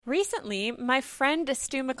Recently, my friend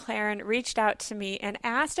Stu McLaren reached out to me and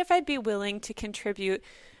asked if I'd be willing to contribute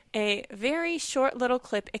a very short little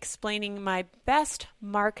clip explaining my best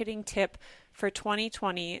marketing tip for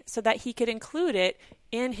 2020 so that he could include it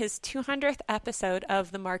in his 200th episode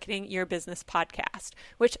of the Marketing Your Business podcast,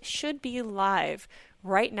 which should be live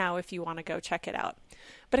right now if you want to go check it out.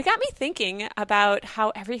 But it got me thinking about how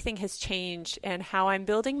everything has changed and how I'm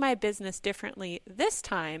building my business differently this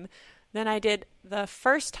time than I did the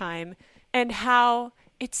first time, and how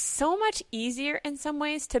it's so much easier in some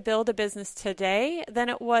ways to build a business today than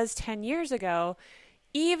it was 10 years ago,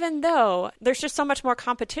 even though there's just so much more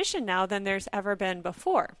competition now than there's ever been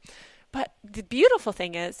before. But the beautiful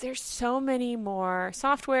thing is there's so many more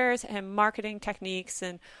softwares and marketing techniques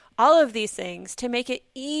and all of these things to make it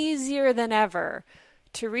easier than ever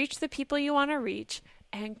to reach the people you want to reach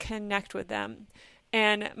and connect with them.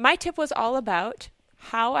 And my tip was all about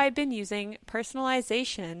how I've been using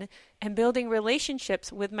personalization and building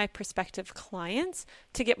relationships with my prospective clients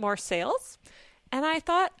to get more sales. And I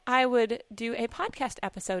thought I would do a podcast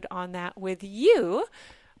episode on that with you,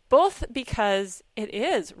 both because it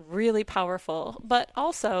is really powerful, but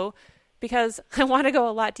also because I want to go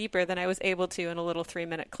a lot deeper than I was able to in a little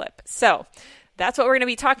 3-minute clip. So that's what we're going to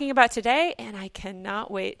be talking about today, and I cannot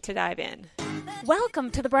wait to dive in. Welcome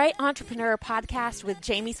to the Bright Entrepreneur Podcast with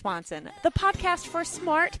Jamie Swanson, the podcast for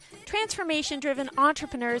smart, transformation-driven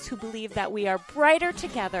entrepreneurs who believe that we are brighter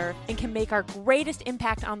together and can make our greatest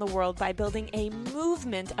impact on the world by building a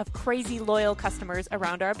movement of crazy loyal customers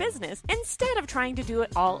around our business instead of trying to do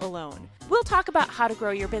it all alone. We'll talk about how to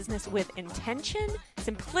grow your business with intention,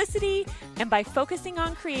 simplicity, and by focusing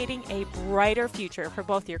on creating a brighter future for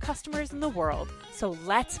both your customers and the world. So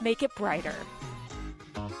let's make it brighter.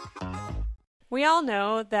 We all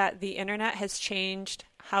know that the internet has changed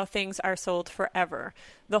how things are sold forever.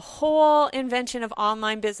 The whole invention of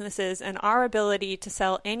online businesses and our ability to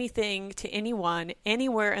sell anything to anyone,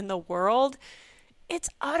 anywhere in the world, it's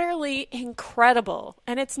utterly incredible.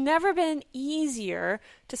 And it's never been easier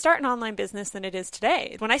to start an online business than it is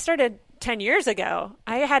today. When I started 10 years ago,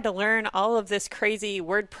 I had to learn all of this crazy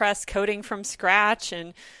WordPress coding from scratch.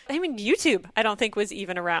 And YouTube, I don't think was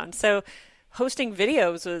even around. So hosting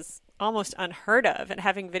videos was almost unheard of, and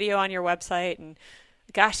having video on your website, and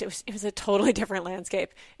gosh, it was a totally different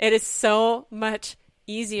landscape. It is so much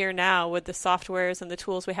easier now with the softwares and the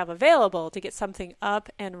tools we have available to get something up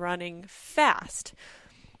and running fast.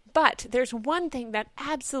 But there's one thing that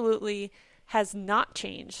absolutely has not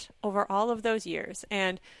changed over all of those years,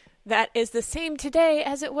 and that is the same today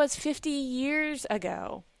as it was 50 years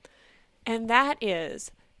ago. And that is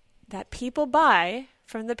that people buy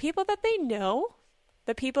from the people that they know,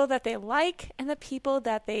 the people that they like, and the people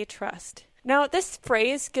that they trust. Now, this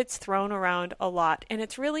phrase gets thrown around a lot, and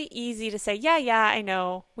it's really easy to say, yeah, I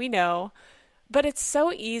know, we know. But it's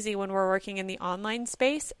so easy when we're working in the online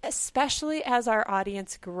space, especially as our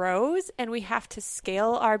audience grows and we have to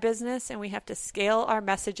scale our business and we have to scale our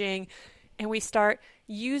messaging, and we start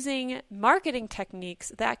using marketing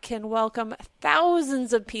techniques that can welcome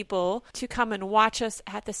thousands of people to come and watch us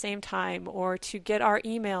at the same time, or to get our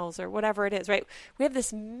emails, or whatever it is, right? We have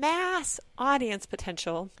this mass audience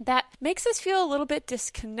potential that makes us feel a little bit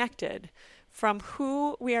disconnected from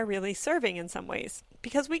who we are really serving in some ways,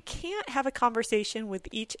 because we can't have a conversation with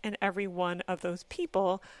each and every one of those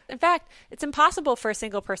people. In fact, it's impossible for a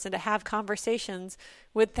single person to have conversations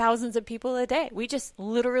with thousands of people a day. We just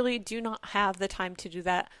literally do not have the time to do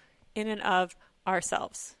that in and of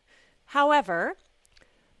ourselves. However,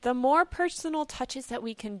 the more personal touches that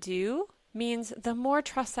we can do means the more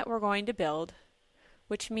trust that we're going to build,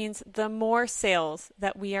 which means the more sales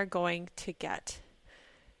that we are going to get.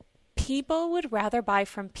 People would rather buy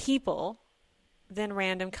from people than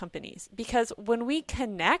random companies, because when we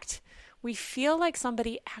connect, we feel like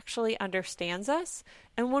somebody actually understands us.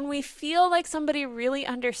 And when we feel like somebody really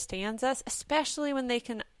understands us, especially when they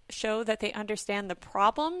can show that they understand the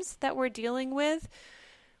problems that we're dealing with,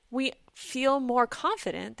 we feel more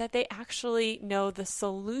confident that they actually know the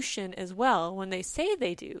solution as well when they say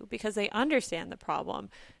they do, because they understand the problem.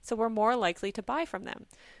 So we're more likely to buy from them.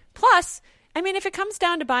 Plus, if it comes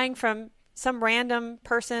down to buying from some random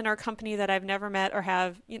person or company that I've never met or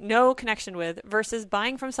have no connection with versus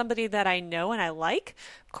buying from somebody that I know and I like,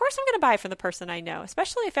 of course I'm going to buy from the person I know,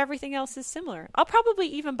 especially if everything else is similar. I'll probably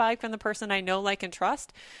even buy from the person I know, like, and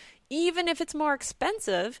trust, even if it's more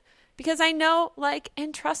expensive, because I know, like,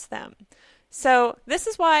 and trust them. So this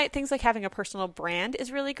is why things like having a personal brand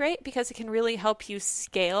is really great, because it can really help you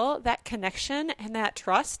scale that connection and that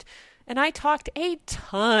trust And I talked a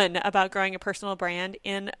ton about growing a personal brand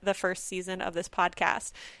in the first season of this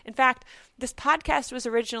podcast. In fact, this podcast was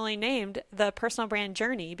originally named The Personal Brand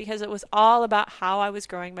Journey because it was all about how I was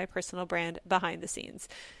growing my personal brand behind the scenes.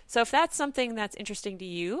 So if that's something that's interesting to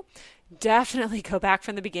you, definitely go back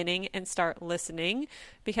from the beginning and start listening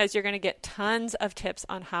because you're going to get tons of tips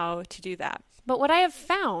on how to do that. But what I have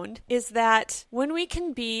found is that when we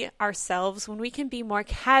can be ourselves, when we can be more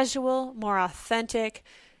casual, more authentic,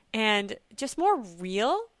 and just more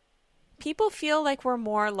real, people feel like we're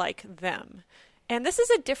more like them. And this is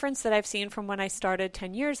a difference that I've seen from when I started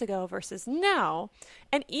 10 years ago versus now.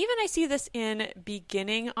 And even I see this in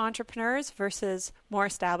beginning entrepreneurs versus more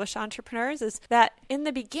established entrepreneurs, is that in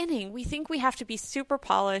the beginning, we think we have to be super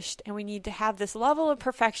polished and we need to have this level of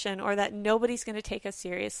perfection or that nobody's going to take us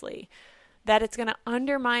seriously, that it's going to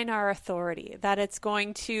undermine our authority, that it's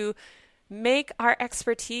going to make our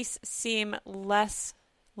expertise seem less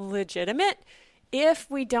legitimate if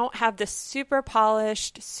we don't have this super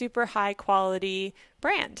polished, super high quality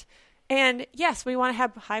brand. And yes, we want to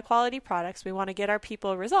have high quality products. We want to get our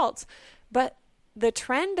people results. But the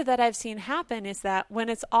trend that I've seen happen is that when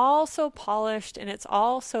it's all so polished and it's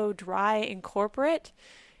all so dry and corporate,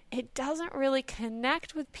 it doesn't really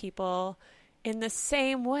connect with people in the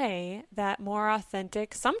same way that more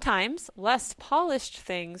authentic, sometimes less polished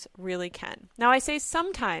things really can. Now, I say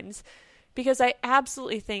sometimes because I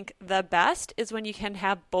absolutely think the best is when you can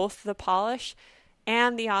have both the polish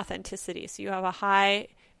and the authenticity. So you have a high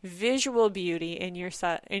visual beauty in your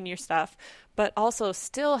stuff, but also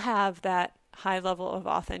still have that high level of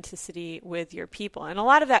authenticity with your people. And a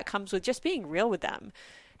lot of that comes with just being real with them.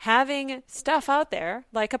 Having stuff out there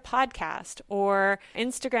like a podcast or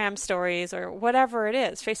Instagram stories or whatever it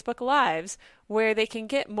is, Facebook Lives, where they can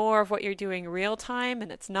get more of what you're doing real time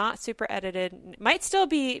and it's not super edited. It might still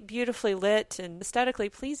be beautifully lit and aesthetically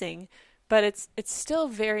pleasing, but it's still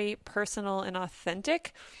very personal and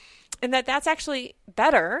authentic. And that's actually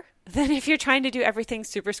better than if you're trying to do everything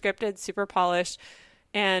super scripted, super polished,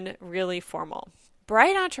 and really formal.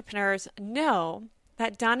 Bright entrepreneurs know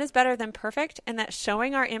that done is better than perfect, and that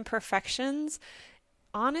showing our imperfections,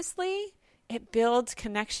 honestly, it builds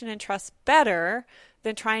connection and trust better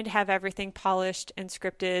than trying to have everything polished and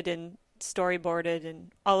scripted and storyboarded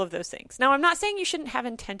and all of those things. Now, I'm not saying you shouldn't have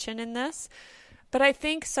intention in this, but I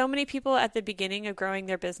think so many people at the beginning of growing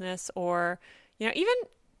their business or, even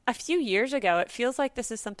a few years ago, it feels like this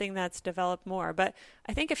is something that's developed more. But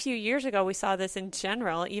I think a few years ago, we saw this in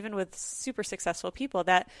general, even with super successful people,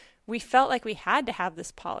 that we felt like we had to have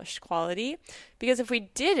this polished quality because if we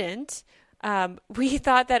didn't, we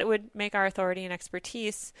thought that it would make our authority and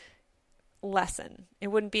expertise lessen. It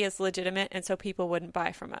wouldn't be as legitimate, and so people wouldn't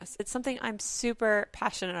buy from us. It's something I'm super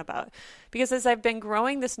passionate about because as I've been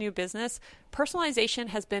growing this new business, personalization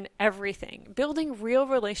has been everything. Building real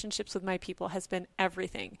relationships with my people has been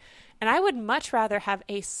everything. And I would much rather have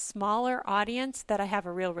a smaller audience that I have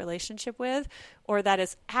a real relationship with or that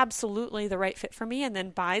is absolutely the right fit for me and then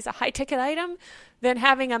buys a high ticket item than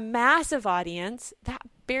having a massive audience that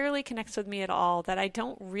barely connects with me at all, that I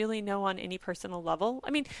don't really know on any personal level. I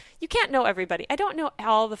mean, you can't know everybody. I don't know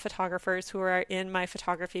all the photographers who are in my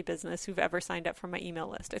photography business who've ever signed up for my email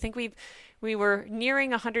list. I think we were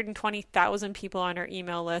nearing 120,000 people on our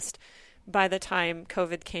email list by the time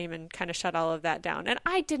COVID came and kind of shut all of that down. And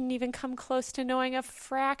I didn't even come close to knowing a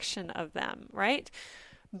fraction of them, right?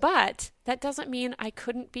 But that doesn't mean I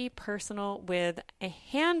couldn't be personal with a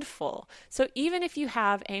handful. So even if you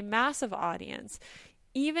have a massive audience,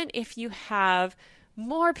 even if you have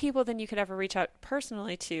more people than you could ever reach out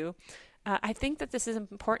personally to, I think that this is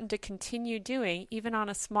important to continue doing, even on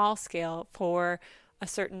a small scale, for a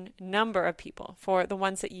certain number of people, for the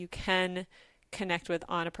ones that you can connect with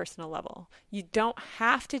on a personal level. You don't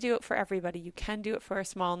have to do it for everybody. You can do it for a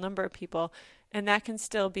small number of people, and that can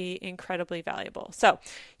still be incredibly valuable. So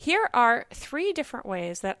here are 3 different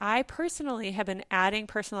ways that I personally have been adding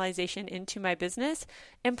personalization into my business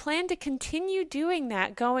and plan to continue doing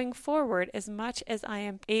that going forward as much as I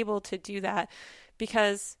am able to do that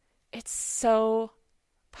because it's so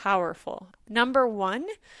powerful. Number 1,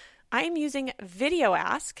 I am using Video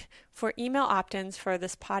Ask for email opt-ins for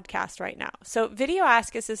this podcast right now. So Video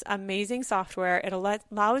Ask is this amazing software. It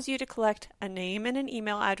allows you to collect a name and an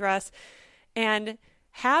email address and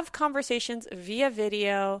have conversations via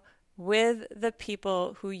video with the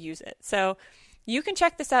people who use it. So you can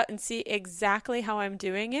check this out and see exactly how I'm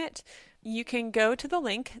doing it. You can go to the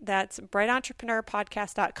link that's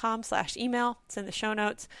brightentrepreneur.podcast.com/email. It's in the show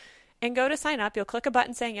notes. And go to sign up. You'll click a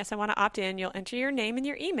button saying, yes, I want to opt in. You'll enter your name and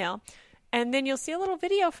your email. And then you'll see a little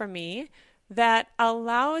video from me that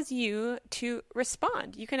allows you to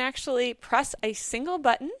respond. You can actually press a single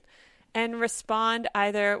button and respond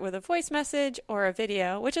either with a voice message or a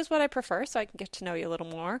video, which is what I prefer so I can get to know you a little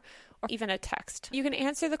more, or even a text. You can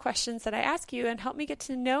answer the questions that I ask you and help me get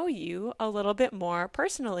to know you a little bit more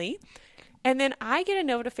personally. And then I get a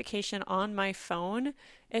notification on my phone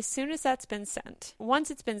as soon as that's been sent.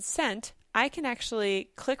 Once it's been sent, I can actually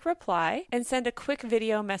click reply and send a quick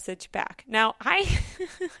video message back. Now, I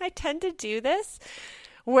tend to do this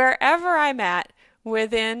wherever I'm at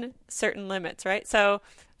within certain limits, right? So,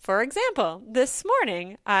 for example, this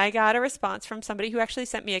morning, I got a response from somebody who actually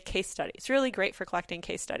sent me a case study. It's really great for collecting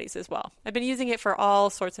case studies as well. I've been using it for all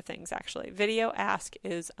sorts of things, actually. Video Ask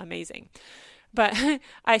is amazing. But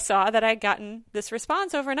I saw that I'd gotten this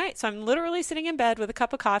response overnight. So I'm literally sitting in bed with a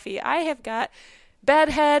cup of coffee. I have got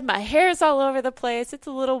bedhead. My hair's all over the place. It's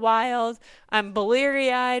a little wild. I'm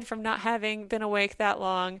bleary-eyed from not having been awake that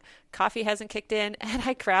long. Coffee hasn't kicked in. And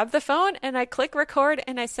I grab the phone and I click record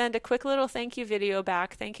and I send a quick little thank you video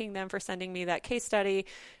back, thanking them for sending me that case study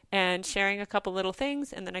and sharing a couple little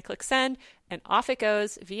things. And then I click send and off it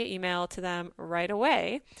goes via email to them right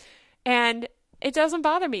away. And it doesn't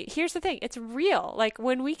bother me. Here's the thing. It's real. Like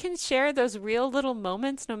when we can share those real little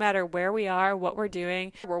moments, no matter where we are, what we're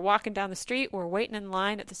doing, we're walking down the street, we're waiting in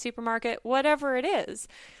line at the supermarket, whatever it is,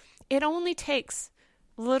 it only takes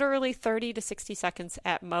literally 30 to 60 seconds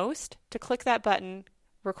at most to click that button,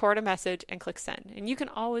 record a message, and click send. And you can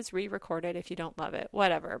always re-record it if you don't love it,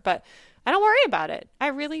 whatever. But I don't worry about it. I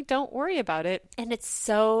really don't worry about it. And it's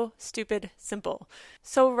so stupid simple.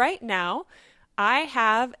 So right now, I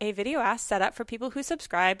have a Video Ask set up for people who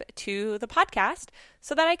subscribe to the podcast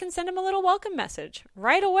so that I can send them a little welcome message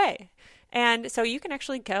right away. And so you can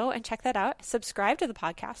actually go and check that out. Subscribe to the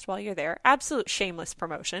podcast while you're there. Absolute shameless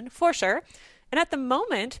promotion for sure. And at the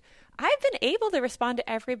moment, I've been able to respond to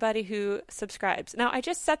everybody who subscribes. Now, I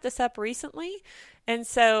just set this up recently, and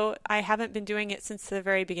so I haven't been doing it since the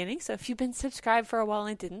very beginning. So if you've been subscribed for a while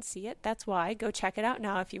and didn't see it, that's why. Go check it out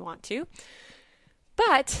now if you want to.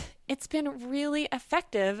 But it's been really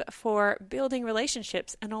effective for building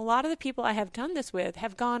relationships. And a lot of the people I have done this with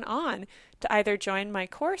have gone on to either join my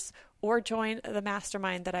course or join the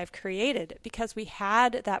mastermind that I've created because we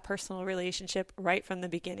had that personal relationship right from the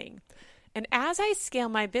beginning. And as I scale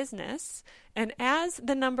my business and as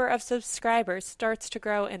the number of subscribers starts to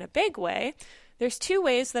grow in a big way, there's two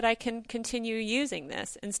ways that I can continue using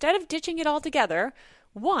this. Instead of ditching it altogether,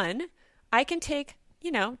 one, I can take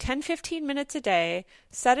 10, 15 minutes a day,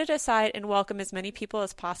 set it aside and welcome as many people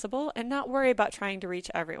as possible and not worry about trying to reach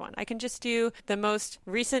everyone. I can just do the most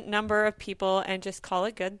recent number of people and just call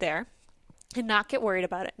it good there and not get worried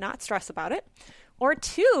about it, not stress about it. Or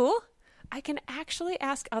two, I can actually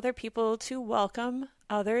ask other people to welcome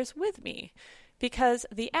others with me because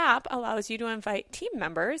the app allows you to invite team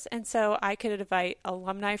members. And so I could invite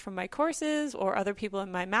alumni from my courses or other people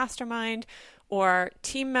in my mastermind or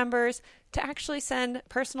team members to actually send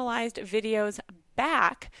personalized videos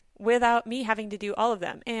back without me having to do all of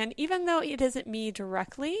them. And even though it isn't me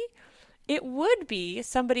directly, it would be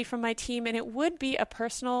somebody from my team and it would be a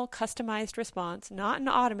personal customized response, not an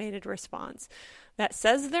automated response that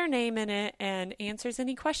says their name in it and answers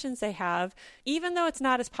any questions they have. Even though it's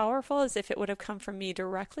not as powerful as if it would have come from me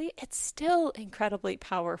directly, it's still incredibly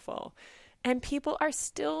powerful. And people are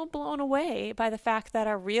still blown away by the fact that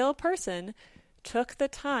a real person took the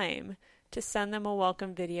time to send them a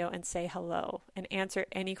welcome video and say hello and answer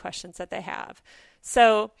any questions that they have.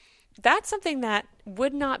 So that's something that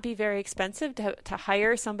would not be very expensive to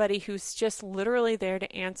hire somebody who's just literally there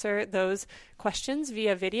to answer those questions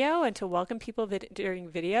via video and to welcome people during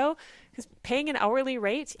video. Because paying an hourly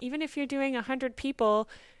rate, even if you're doing 100 people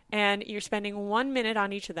and you're spending 1 minute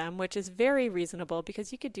on each of them, which is very reasonable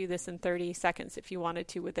because you could do this in 30 seconds if you wanted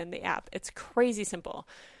to within the app. It's crazy simple.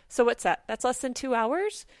 So what's that? That's less than 2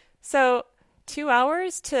 hours. So 2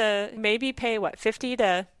 hours to maybe pay $50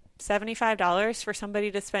 to $75 for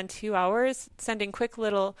somebody to spend 2 hours sending quick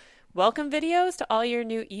little welcome videos to all your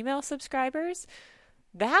new email subscribers.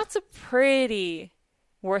 That's a pretty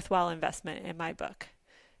worthwhile investment in my book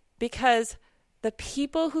because the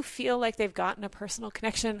people who feel like they've gotten a personal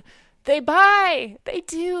connection, they buy. They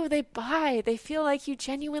do. They buy. They feel like you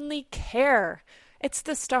genuinely care. It's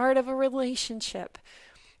the start of a relationship.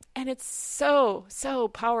 And it's so, so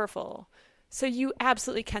powerful. So you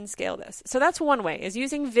absolutely can scale this. So that's one way, is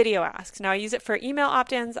using Video Asks. Now I use it for email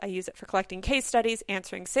opt-ins. I use it for collecting case studies,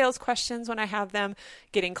 answering sales questions when I have them,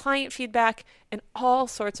 getting client feedback, and all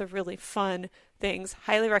sorts of really fun things.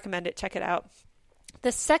 Highly recommend it. Check it out.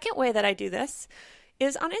 The second way that I do this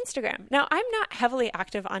is on Instagram. Now, I'm not heavily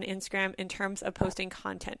active on Instagram in terms of posting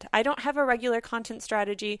content. I don't have a regular content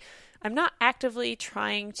strategy. I'm not actively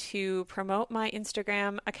trying to promote my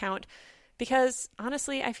Instagram account because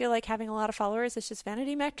honestly, I feel like having a lot of followers is just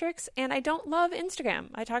vanity metrics, and I don't love Instagram.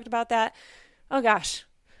 I talked about that, oh gosh,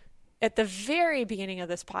 at the very beginning of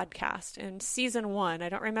this podcast in season 1. I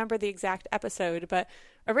don't remember the exact episode, but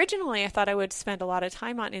originally I thought I would spend a lot of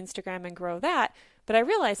time on Instagram and grow that, but I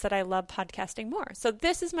realized that I love podcasting more. So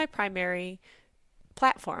this is my primary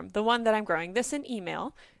platform, the one that I'm growing, this in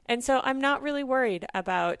email. And so I'm not really worried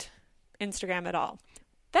about Instagram at all.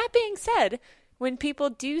 That being said, when people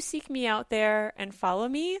do seek me out there and follow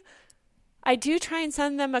me, I do try and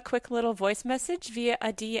send them a quick little voice message via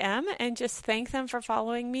a DM and just thank them for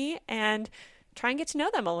following me and try and get to know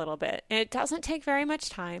them a little bit. And it doesn't take very much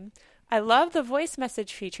time. I love the voice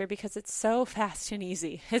message feature because it's so fast and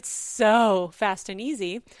easy. It's so fast and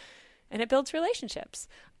easy, and it builds relationships.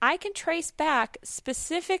 I can trace back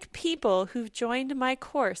specific people who've joined my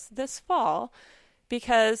course this fall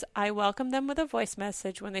because I welcomed them with a voice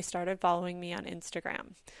message when they started following me on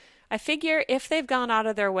Instagram. I figure if they've gone out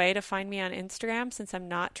of their way to find me on Instagram, since I'm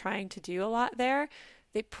not trying to do a lot there,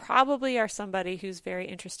 they probably are somebody who's very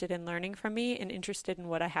interested in learning from me and interested in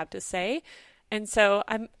what I have to say. And so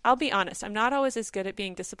I'll be honest, I'm not always as good at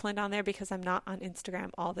being disciplined on there because I'm not on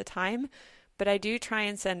Instagram all the time, but I do try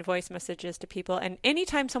and send voice messages to people. And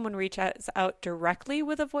anytime someone reaches out directly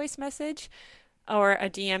with a voice message or a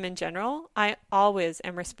DM in general, I always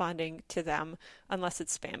am responding to them unless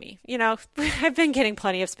it's spammy. You know, I've been getting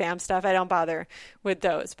plenty of spam stuff. I don't bother with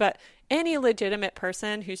those. But any legitimate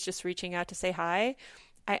person who's just reaching out to say hi,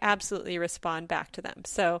 I absolutely respond back to them.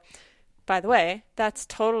 So, by the way, that's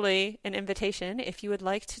totally an invitation. If you would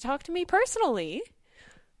like to talk to me personally,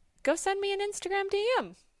 go send me an Instagram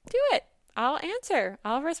DM. Do it. I'll answer.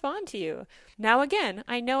 I'll respond to you. Now, again,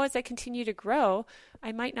 I know as I continue to grow,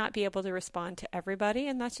 I might not be able to respond to everybody,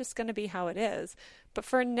 and that's just going to be how it is. But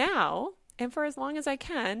for now, and for as long as I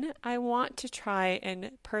can, I want to try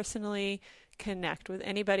and personally connect with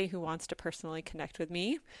anybody who wants to personally connect with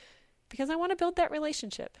me because I want to build that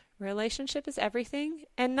relationship. Relationship is everything,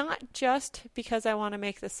 and not just because I want to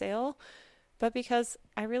make the sale, but because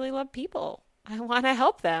I really love people. I want to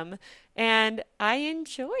help them, and I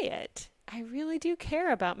enjoy it. I really do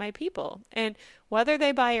care about my people, and whether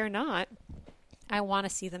they buy or not, I want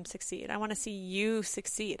to see them succeed. I want to see you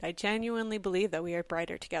succeed. I genuinely believe that we are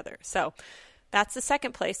brighter together. So that's the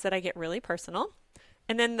second place that I get really personal.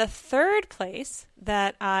 And then the third place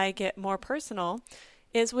that I get more personal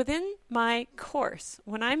is within my course.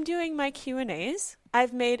 When I'm doing my Q&As,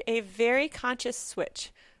 I've made a very conscious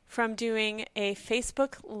switch from doing a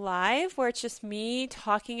Facebook Live where it's just me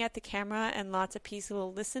talking at the camera and lots of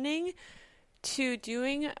peaceful listening to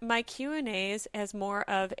doing my Q&As as more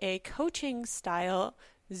of a coaching style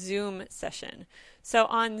Zoom session. So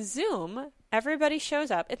on Zoom, everybody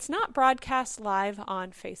shows up. It's not broadcast live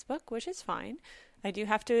on Facebook, which is fine. I do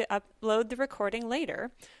have to upload the recording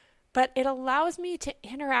later, but it allows me to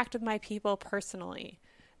interact with my people personally.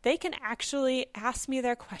 They can actually ask me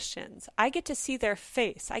their questions. I get to see their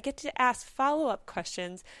face. I get to ask follow-up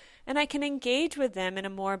questions, and I can engage with them in a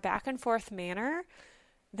more back and forth manner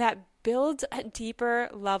that builds a deeper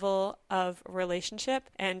level of relationship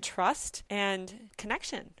and trust and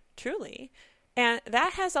connection, truly. And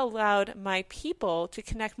that has allowed my people to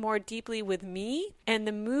connect more deeply with me and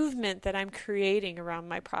the movement that I'm creating around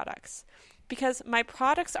my products. Because my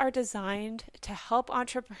products are designed to help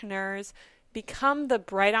entrepreneurs become the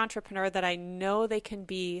bright entrepreneur that I know they can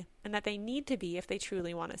be and that they need to be if they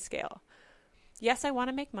truly want to scale. Yes, I want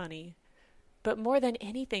to make money, but more than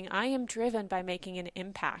anything, I am driven by making an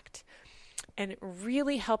impact and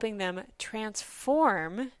really helping them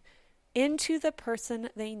transform into the person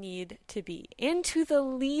they need to be, into the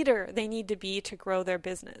leader they need to be to grow their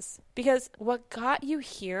business. Because what got you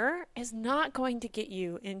here is not going to get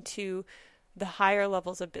you into the higher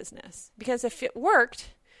levels of business. Because if it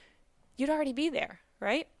worked, you'd already be there,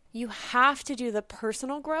 right? You have to do the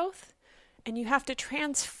personal growth and you have to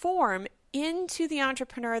transform into the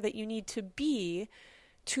entrepreneur that you need to be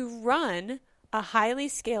to run a highly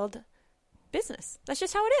scaled business. That's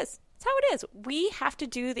just how it is. That's how it is. We have to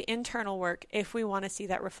do the internal work if we want to see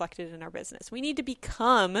that reflected in our business. We need to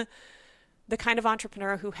become the kind of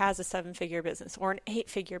entrepreneur who has a 7-figure business or an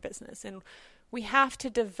 8-figure business. And we have to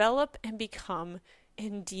develop and become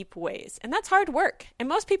in deep ways. And that's hard work. And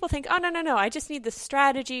most people think, oh, no, I just need this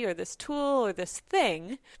strategy or this tool or this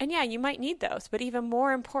thing. And yeah, you might need those. But even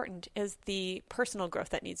more important is the personal growth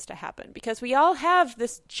that needs to happen because we all have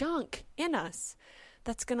this junk in us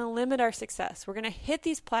that's going to limit our success. We're going to hit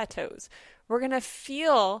these plateaus. We're going to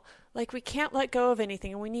feel like we can't let go of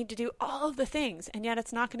anything and we need to do all of the things, and yet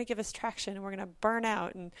it's not going to give us traction and we're going to burn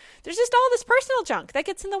out. And there's just all this personal junk that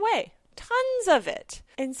gets in the way. Tons of it.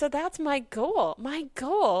 And so that's my goal. My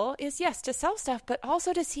goal is, yes, to sell stuff, but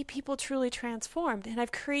also to see people truly transformed. And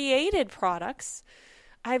I've created products.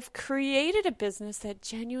 I've created a business that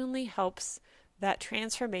genuinely helps that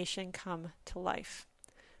transformation come to life.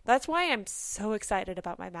 That's why I'm so excited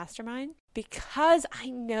about my mastermind, because I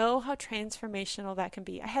know how transformational that can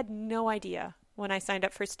be. I had no idea when I signed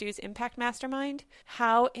up for Stu's Impact Mastermind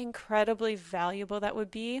how incredibly valuable that would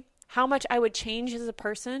be, how much I would change as a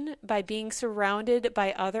person by being surrounded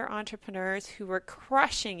by other entrepreneurs who were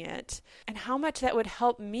crushing it, and how much that would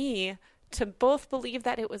help me to both believe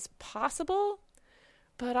that it was possible,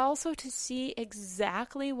 but also to see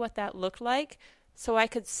exactly what that looked like so I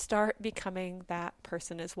could start becoming that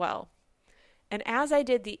person as well. And as I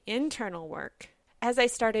did the internal work, as I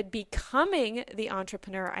started becoming the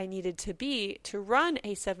entrepreneur I needed to be to run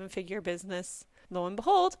a 7-figure business, lo and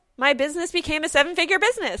behold, my business became a 7-figure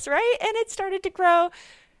business, right? And it started to grow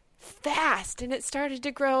fast, and it started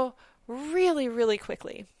to grow really, really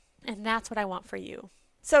quickly. And that's what I want for you.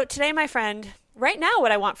 So today, my friend, right now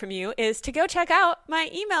what I want from you is to go check out my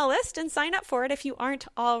email list and sign up for it if you aren't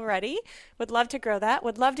already. Would love to grow that.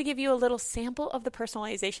 Would love to give you a little sample of the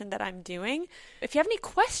personalization that I'm doing. If you have any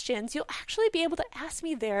questions, you'll actually be able to ask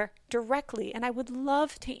me there directly, and I would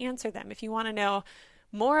love to answer them. If you want to know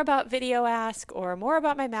more about Video Ask or more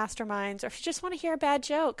about my masterminds, or if you just want to hear a bad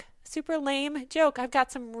joke, super lame joke, I've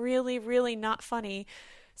got some really, really not funny,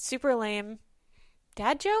 super lame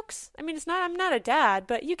dad jokes. I mean, I'm not a dad,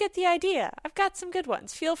 but you get the idea. I've got some good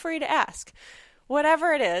ones. Feel free to ask.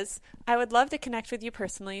 Whatever it is, I would love to connect with you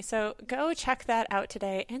personally. So go check that out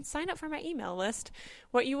today and sign up for my email list.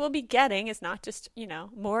 What you will be getting is not just,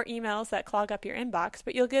 more emails that clog up your inbox,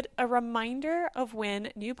 but you'll get a reminder of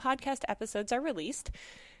when new podcast episodes are released.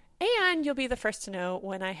 And you'll be the first to know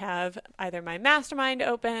when I have either my mastermind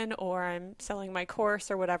open or I'm selling my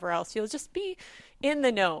course or whatever else. You'll just be in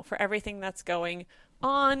the know for everything that's going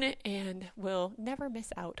on and will never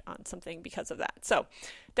miss out on something because of that. So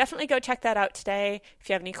definitely go check that out today. If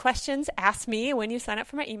you have any questions, ask me when you sign up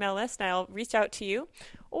for my email list and I'll reach out to you.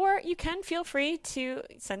 Or you can feel free to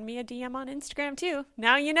send me a DM on Instagram too.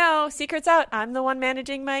 Now you know, secret's out. I'm the one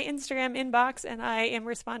managing my Instagram inbox and I am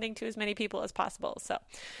responding to as many people as possible. So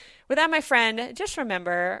with that, my friend, just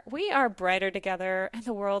remember, we are brighter together and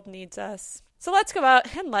the world needs us. So let's go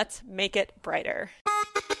out and let's make it brighter.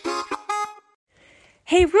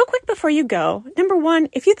 Hey, real quick before you go, number one,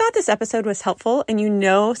 if you thought this episode was helpful and you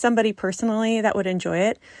know somebody personally that would enjoy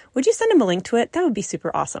it, would you send them a link to it? That would be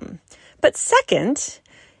super awesome. But second,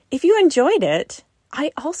 if you enjoyed it,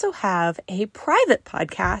 I also have a private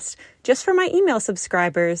podcast just for my email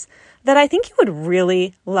subscribers that I think you would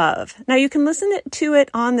really love. Now, you can listen to it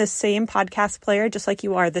on the same podcast player, just like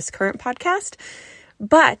you are this current podcast,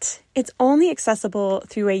 but it's only accessible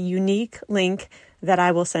through a unique link that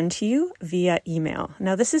I will send to you via email.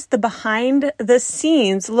 Now, this is the behind the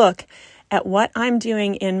scenes look at what I'm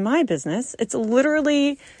doing in my business. It's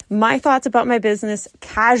literally my thoughts about my business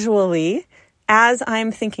casually as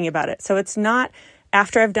I'm thinking about it. So it's not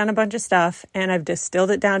after I've done a bunch of stuff and I've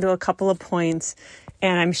distilled it down to a couple of points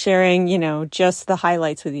and I'm sharing, just the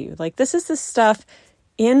highlights with you. Like, this is the stuff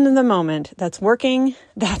in the moment that's working,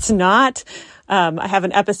 that's not. I have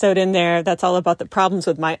an episode in there that's all about the problems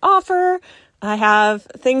with my offer. I have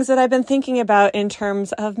things that I've been thinking about in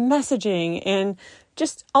terms of messaging and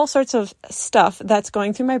just all sorts of stuff that's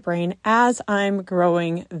going through my brain as I'm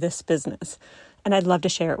growing this business. And I'd love to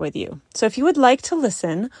share it with you. So if you would like to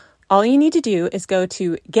listen, all you need to do is go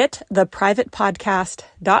to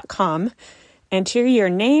gettheprivatepodcast.com, enter your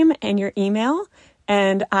name and your email,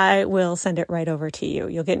 and I will send it right over to you.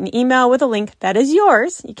 You'll get an email with a link that is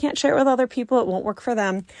yours. You can't share it with other people. It won't work for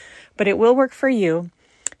them, but it will work for you.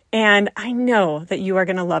 And I know that you are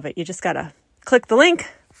going to love it. You just got to click the link,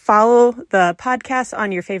 follow the podcast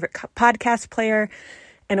on your favorite podcast player,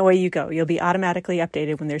 and away you go. You'll be automatically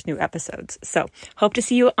updated when there's new episodes. So hope to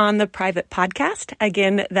see you on the private podcast.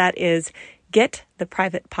 Again, that is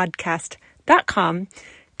gettheprivatepodcast.com.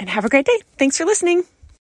 And have a great day. Thanks for listening.